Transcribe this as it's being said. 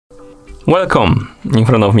Welcome! In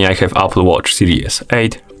front of me I have Apple Watch Series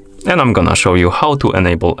 8 and I'm gonna show you how to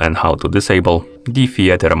enable and how to disable the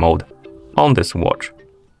theater mode on this watch.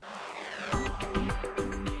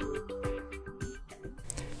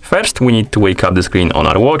 First we need to wake up the screen on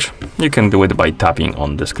our watch. You can do it by tapping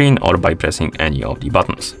on the screen or by pressing any of the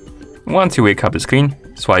buttons. Once you wake up the screen,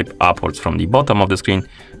 swipe upwards from the bottom of the screen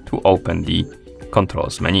to open the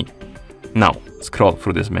controls menu. Now scroll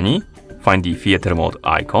through this menu. Find the theater mode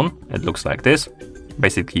icon. It looks like this,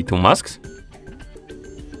 basically two masks.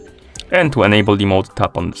 And to enable the mode,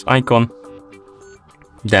 tap on this icon.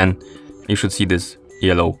 Then you should see this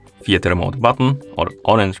yellow theater mode button or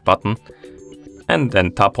orange button, and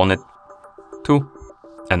then tap on it to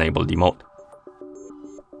enable the mode.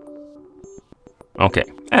 Okay,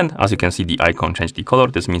 and as you can see, the icon changed the color.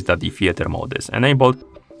 This means that the theater mode is enabled,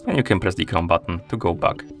 and you can press the crown button to go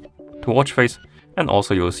back to watch face. And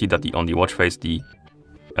also you'll see that on the watch face, the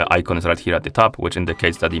icon is right here at the top, which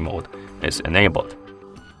indicates that the mode is enabled.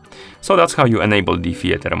 So that's how you enable the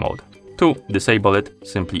theater mode. To disable it,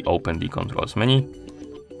 simply open the controls menu,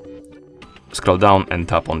 scroll down and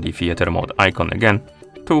tap on the theater mode icon again.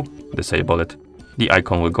 To disable it, the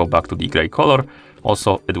icon will go back to the gray color.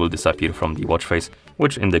 Also, it will disappear from the watch face,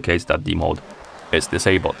 which indicates that the mode is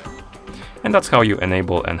disabled. And that's how you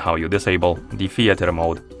enable and how you disable the theater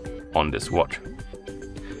mode on this watch.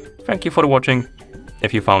 Thank you for watching.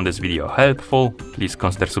 If you found this video helpful, please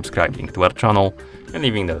consider subscribing to our channel and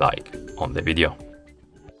leaving a like on the video.